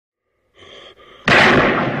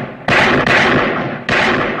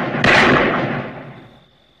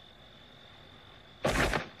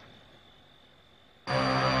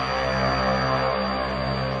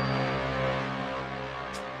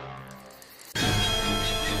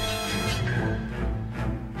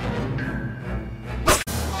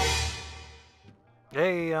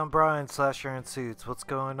Hey, I'm Brian Slasher in Suits. What's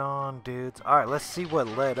going on, dudes? Alright, let's see what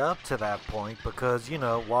led up to that point because,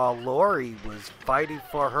 while Laurie was fighting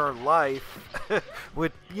for her life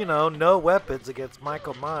with, no weapons against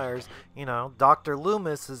Michael Myers, Dr.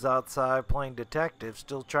 Loomis is outside playing detective,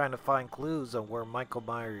 still trying to find clues on where Michael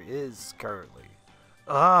Myers is currently.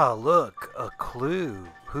 Ah, look, a clue.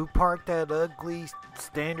 Who parked that ugly,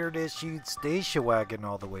 standard issued station wagon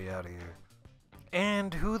all the way out of here?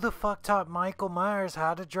 And who the fuck taught Michael Myers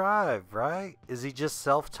how to drive, right? Is he just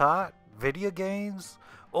self-taught? Video games?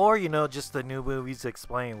 Or, just the new movies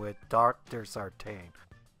explained with Dr. Sartain.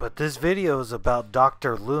 But this video is about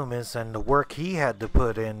Dr. Loomis and the work he had to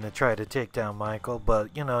put in to try to take down Michael, but,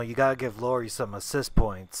 you gotta give Laurie some assist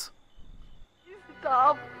points.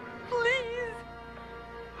 Stop, please.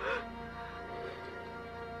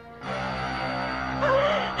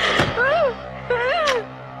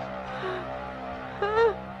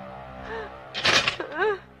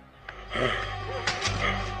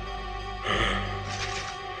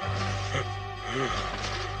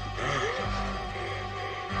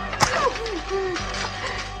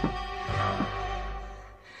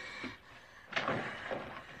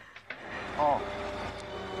 Oh,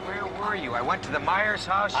 where were you? I went to the Myers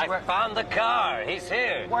house. I found the car. He's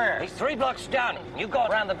here. Where? He's 3 blocks down. You go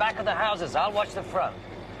around the back of the houses. I'll watch the front.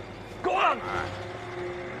 Go on!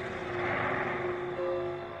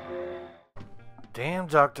 Damn,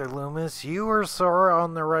 Dr. Loomis, you were sort of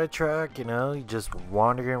on the right track, you just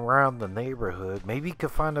wandering around the neighborhood. Maybe you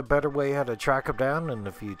could find a better way how to track him down in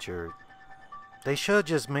the future. They should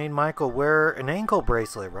just made Michael wear an ankle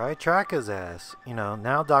bracelet, right? Track his ass.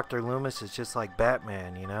 Now Dr. Loomis is just like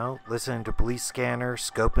Batman, listening to police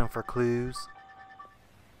scanners, scoping for clues.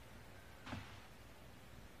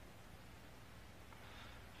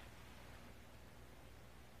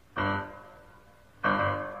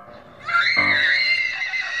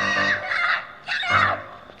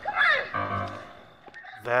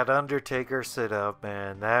 That Undertaker sit-up,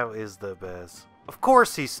 man, that is the best. Of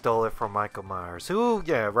course he stole it from Michael Myers. Who?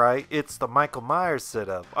 Yeah, right, it's the Michael Myers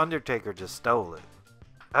sit-up. Undertaker just stole it.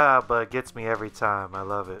 But it gets me every time. I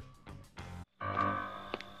love it.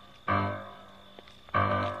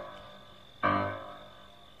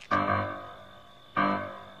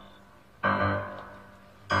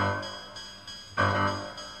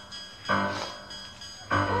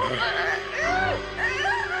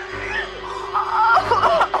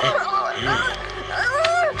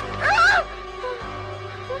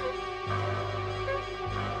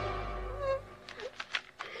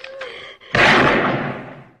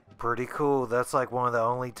 Pretty cool. That's like one of the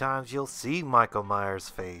only times you'll see Michael Myers'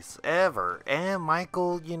 face ever. And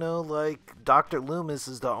Michael, like Dr. Loomis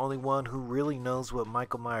is the only one who really knows what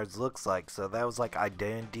Michael Myers looks like. So that was like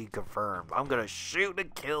identity confirmed. I'm gonna shoot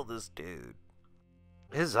and kill this dude.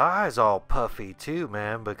 His eyes all puffy too,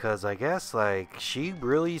 man, because I guess like she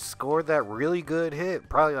really scored that really good hit.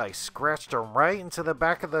 Probably like scratched him right into the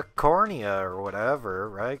back of the cornea or whatever,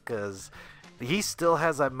 right? Because he still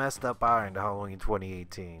has that messed up eye in Halloween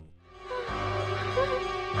 2018.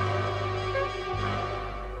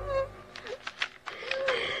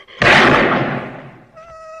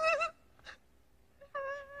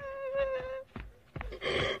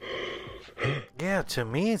 Yeah, to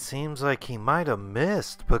me it seems like he might have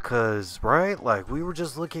missed because, right, like we were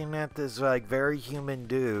just looking at this like very human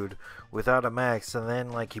dude without a mask, and then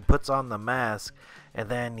like he puts on the mask and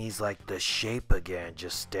then he's like the shape again,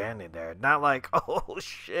 just standing there. Not like, oh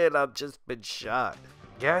shit, I've just been shot.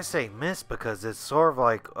 Yeah, I say missed because it's sort of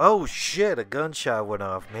like, oh shit, a gunshot went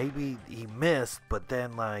off. Maybe he missed, but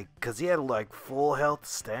then like, cause he had like full health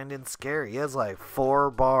standing scary. He has like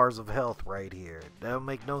 4 bars of health right here. That would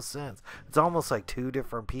make no sense. It's almost like 2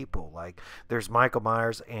 different people. Like, there's Michael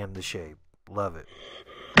Myers and the Shape. Love it.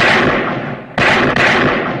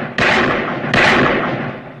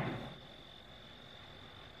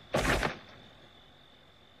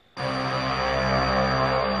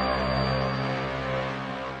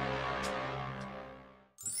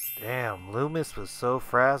 Damn, Loomis was so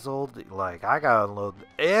frazzled. Like, I gotta unload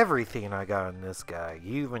everything I got in this guy.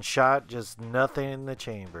 You even shot just nothing in the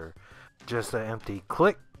chamber. Just an empty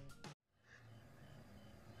click.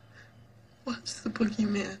 What's the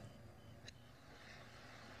boogeyman?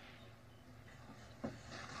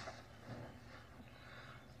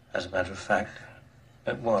 As a matter of fact,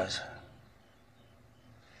 it was.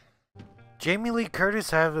 Jamie Lee Curtis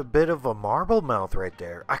had a bit of a marble mouth right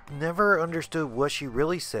there. I never understood what she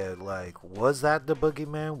really said. Like, was that the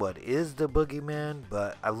boogeyman? What is the boogeyman?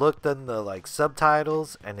 But I looked in the like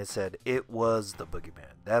subtitles and it said it was the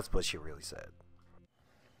boogeyman. That's what she really said.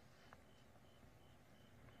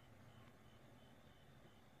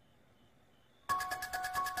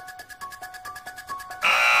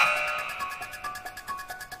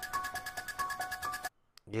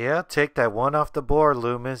 Yeah, take that one off the board,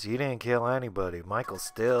 Loomis. You didn't kill anybody. Michael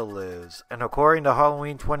still lives. And according to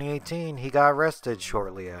Halloween 2018, he got arrested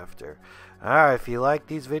shortly after. Alright, if you like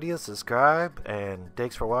these videos, subscribe. And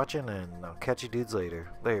thanks for watching, and I'll catch you dudes later.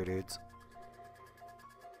 Later, dudes.